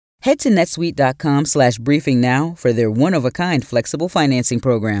Head to netsuite.com/briefing now for their one-of-a-kind flexible financing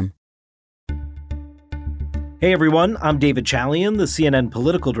program. Hey everyone, I'm David Chalian, the CNN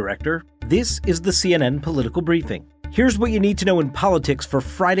political director. This is the CNN Political Briefing. Here's what you need to know in politics for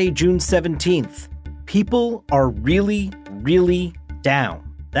Friday, June 17th. People are really, really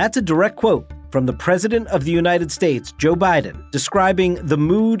down. That's a direct quote from the President of the United States, Joe Biden, describing the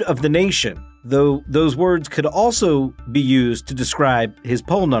mood of the nation, though those words could also be used to describe his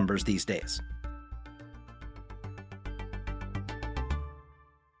poll numbers these days.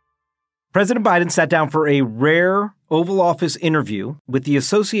 President Biden sat down for a rare Oval Office interview with the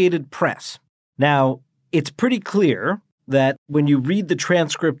Associated Press. Now, it's pretty clear that when you read the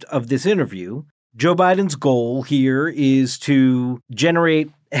transcript of this interview, Joe Biden's goal here is to generate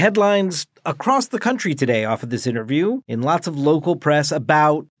headlines across the country today off of this interview in lots of local press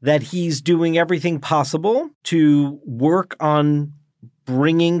about that he's doing everything possible to work on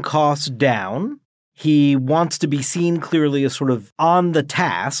bringing costs down. He wants to be seen clearly as sort of on the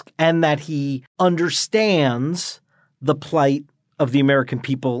task, and that he understands the plight of the American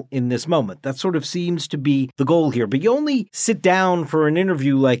people in this moment. That sort of seems to be the goal here. But you only sit down for an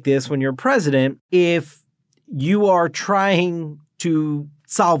interview like this when you're president if you are trying to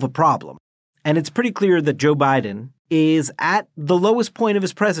solve a problem. And it's pretty clear that Joe Biden is at the lowest point of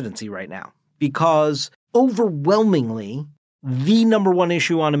his presidency right now, because overwhelmingly, the number one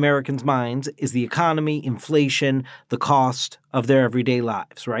issue on Americans' minds is the economy, inflation, the cost of their everyday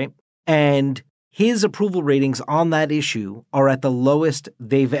lives, right? And his approval ratings on that issue are at the lowest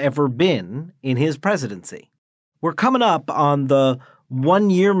they've ever been in his presidency. We're coming up on the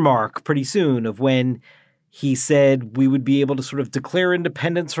 1-year mark pretty soon of when he said we would be able to sort of declare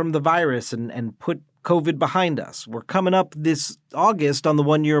independence from the virus and put COVID behind us. We're coming up this August on the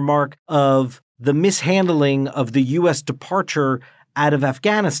 1-year mark of the mishandling of the U.S. departure out of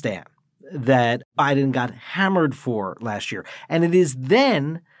Afghanistan that Biden got hammered for last year. And it is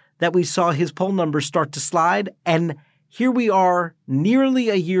then that we saw his poll numbers start to slide. And here we are nearly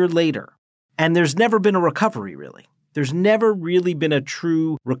a year later. And there's never been a recovery, really. There's never really been a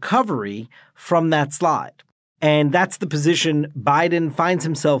true recovery from that slide. And that's the position Biden finds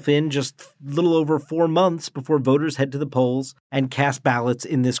himself in just a little over 4 months before voters head to the polls and cast ballots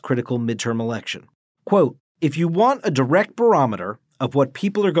in this critical midterm election. Quote, "If you want a direct barometer of what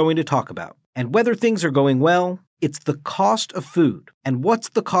people are going to talk about and whether things are going well, it's the cost of food. And what's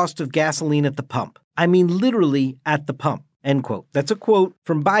the cost of gasoline at the pump? I mean, literally at the pump." End quote. That's a quote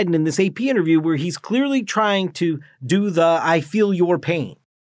from Biden in this AP interview where he's clearly trying to do the "I feel your pain."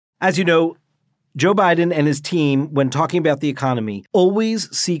 As you know, Joe Biden and his team, when talking about the economy, always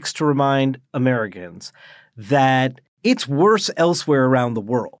seeks to remind Americans that it's worse elsewhere around the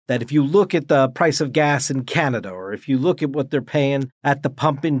world. That if you look at the price of gas in Canada, or if you look at what they're paying at the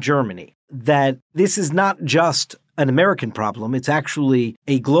pump in Germany, that this is not just an American problem. It's actually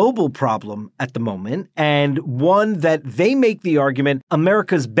a global problem at the moment, and one that they make the argument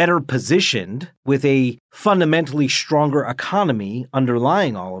America's better positioned with a fundamentally stronger economy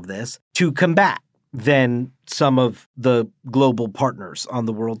underlying all of this to combat than some of the global partners on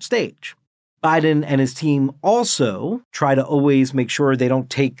the world stage. Biden and his team also try to always make sure they don't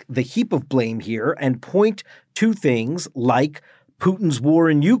take the heap of blame here and point to things like Putin's war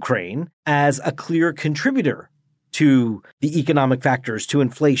in Ukraine as a clear contributor to the economic factors, to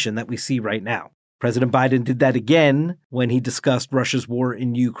inflation that we see right now. President Biden did that again when he discussed Russia's war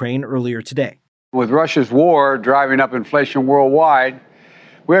in Ukraine earlier today. With Russia's war driving up inflation worldwide,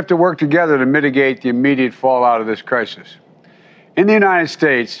 we have to work together to mitigate the immediate fallout of this crisis. In the United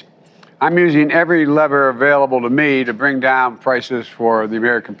States, I'm using every lever available to me to bring down prices for the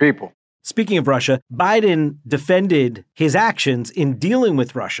American people. Speaking of Russia, Biden defended his actions in dealing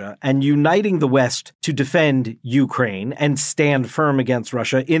with Russia and uniting the West to defend Ukraine and stand firm against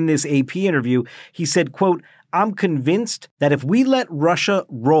Russia. In this AP interview, he said, quote, "I'm convinced that if we let Russia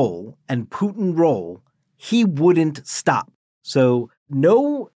roll and Putin roll, he wouldn't stop." So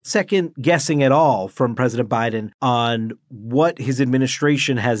no second guessing at all from President Biden on what his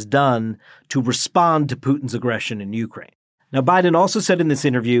administration has done to respond to Putin's aggression in Ukraine. Now, Biden also said in this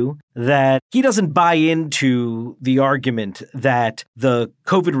interview that he doesn't buy into the argument that the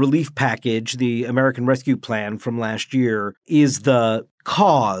COVID relief package, the American Rescue Plan from last year, is the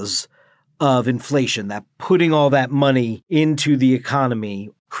cause of inflation, that putting all that money into the economy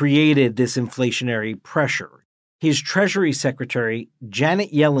created this inflationary pressure. His Treasury Secretary,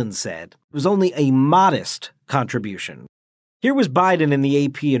 Janet Yellen, said it was only a modest contribution. Here was Biden in the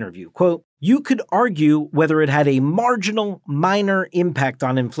AP interview, quote, "You could argue whether it had a marginal, minor impact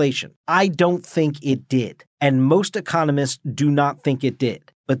on inflation. I don't think it did, and most economists do not think it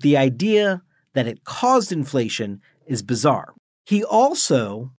did. but the idea that it caused inflation is bizarre. He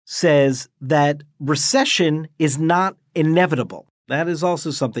also says that recession is not inevitable. That is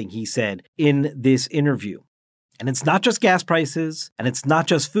also something he said in this interview. And it's not just gas prices, and it's not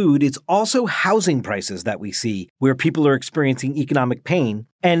just food, it's also housing prices that we see where people are experiencing economic pain.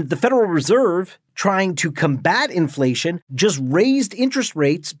 And the Federal Reserve, trying to combat inflation, just raised interest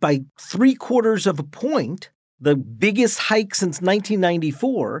rates by 0.75 of a point, the biggest hike since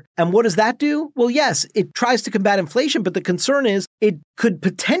 1994. And what does that do? Well, yes, it tries to combat inflation, but the concern is it could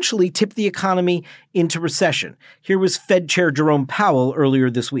potentially tip the economy into recession. Here was Fed Chair Jerome Powell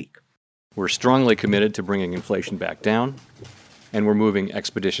earlier this week. We're strongly committed to bringing inflation back down, and we're moving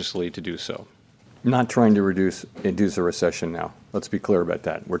expeditiously to do so. I'm not trying to induce a recession now. Let's be clear about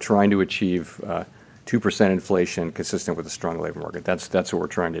that. We're trying to achieve 2% inflation consistent with a strong labor market. That's what we're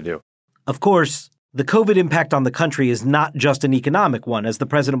trying to do. Of course, the COVID impact on the country is not just an economic one, as the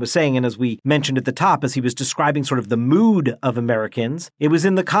president was saying, and as we mentioned at the top, as he was describing sort of the mood of Americans. It was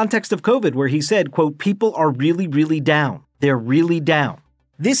in the context of COVID where he said, quote, people are really, really down. They're really down.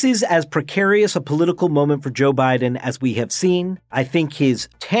 This is as precarious a political moment for Joe Biden as we have seen. I think his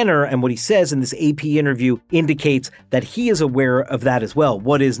tenor and what he says in this AP interview indicates that he is aware of that as well.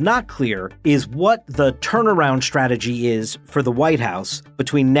 What is not clear is what the turnaround strategy is for the White House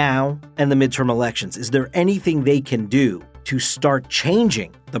between now and the midterm elections. Is there anything they can do to start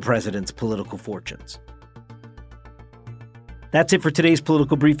changing the president's political fortunes? That's it for today's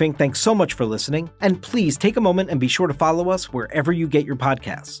political briefing. Thanks so much for listening. And please take a moment and be sure to follow us wherever you get your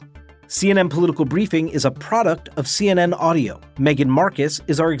podcasts. CNN Political Briefing is a product of CNN Audio. Megan Marcus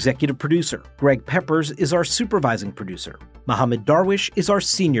is our executive producer. Greg Peppers is our supervising producer. Mohammed Darwish is our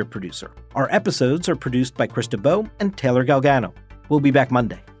senior producer. Our episodes are produced by Krista Bowe and Taylor Galgano. We'll be back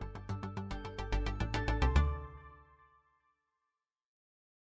Monday.